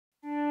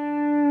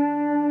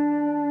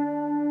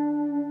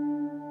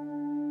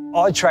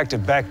I tracked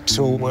it back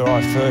to where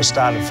I first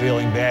started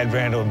feeling bad,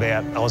 around to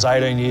about, I was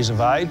 18 years of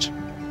age.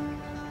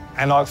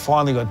 And I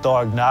finally got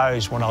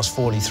diagnosed when I was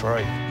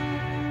 43.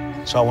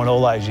 So I went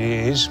all those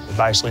years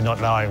basically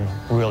not knowing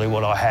really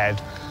what I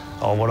had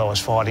or what I was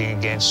fighting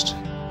against.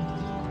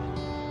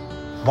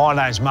 My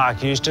name's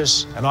Mark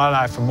Eustice, and I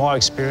know from my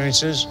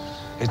experiences,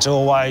 it's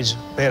always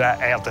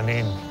better out than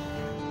in.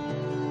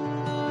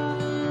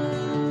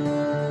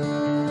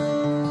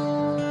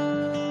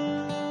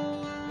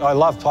 I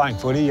love playing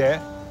footy,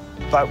 yeah,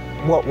 but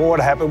what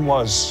happened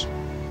was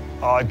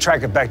I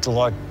track it back to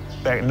like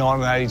back in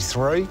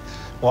 1983.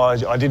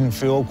 Well, I didn't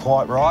feel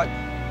quite right.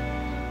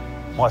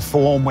 My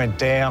form went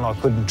down, I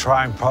couldn't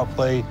train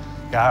properly.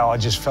 You know, I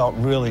just felt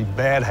really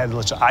bad, had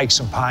lots of aches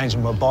and pains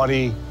in my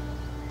body.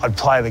 I'd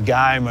play the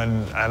game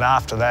and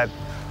after that,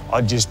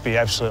 I'd just be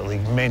absolutely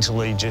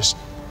mentally just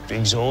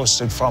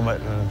exhausted from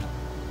it, and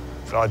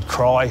I'd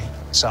cry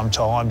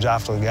sometimes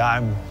after the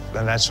game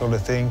and that sort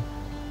of thing.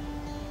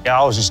 Yeah,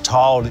 I was just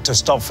told to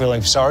stop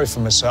feeling sorry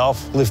for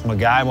myself, lift my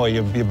game, or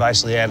you're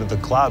basically out of the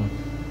club.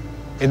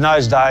 In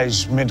those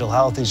days, mental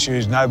health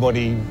issues,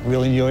 nobody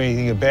really knew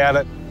anything about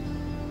it.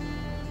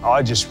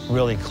 I just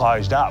really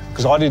closed up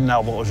because I didn't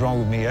know what was wrong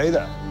with me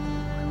either.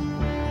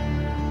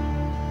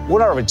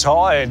 When I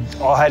retired,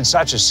 I had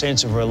such a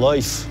sense of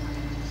relief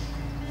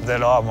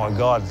that, oh my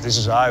God, this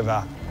is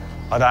over.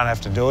 I don't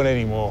have to do it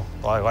anymore.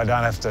 Like, I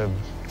don't have to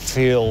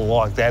feel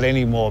like that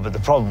anymore. But the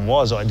problem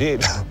was I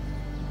did.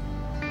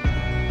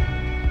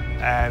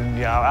 And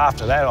you know,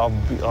 after that,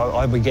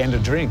 I began to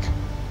drink.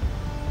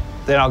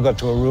 Then I got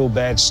to a real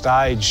bad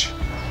stage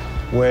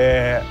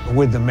where,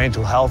 with the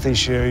mental health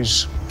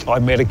issues, I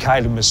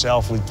medicated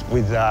myself with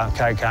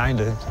cocaine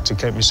to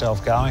keep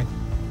myself going.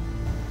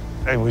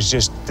 It was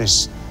just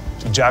this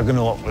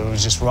juggernaut. It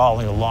was just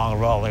rolling along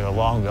and rolling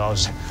along. I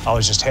was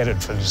just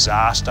headed for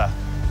disaster.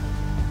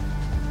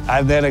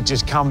 And then it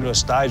just come to a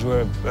stage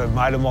where a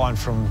mate of mine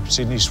from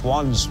Sydney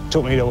Swans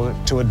took me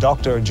to a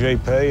doctor, a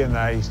GP, and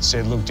they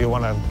said, look, do you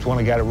want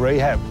to go to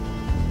rehab?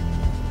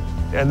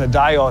 And the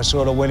day I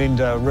sort of went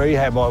into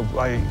rehab,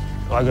 I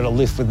got a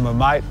lift with my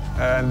mate,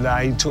 and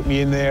he took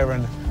me in there,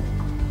 and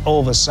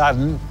all of a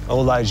sudden,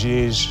 all those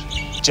years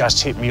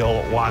just hit me all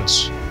at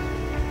once.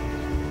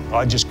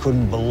 I just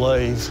couldn't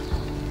believe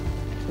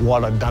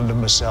what I'd done to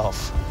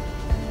myself.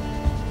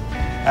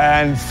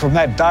 And from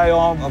that day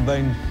on, I've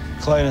been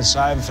clean and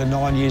sober for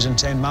 9 years and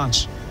 10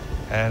 months.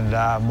 And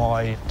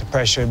my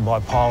depression,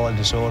 bipolar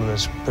disorder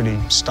is pretty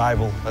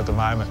stable at the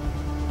moment.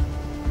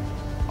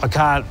 I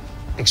can't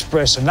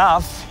express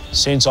enough,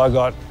 since I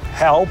got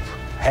help,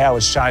 how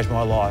it's changed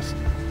my life.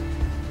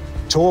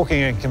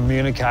 Talking and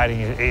communicating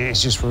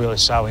is just really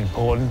so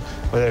important,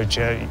 whether it's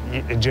your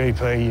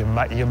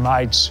GP, your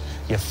mates,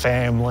 your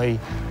family.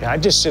 You know,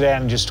 just sit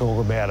down and just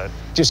talk about it.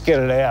 Just get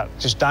it out.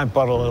 Just don't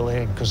bottle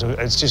it in, because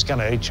it's just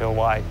going to eat you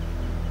away.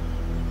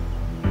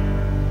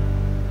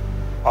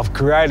 I've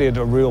created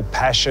a real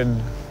passion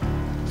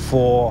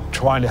for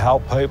trying to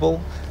help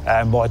people,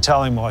 and by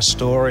telling my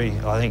story,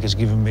 I think has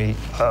given me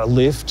a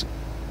lift.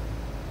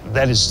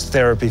 That is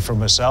therapy for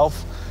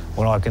myself,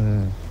 when I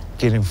can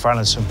get in front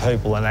of some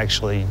people and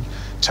actually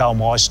tell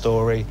my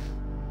story.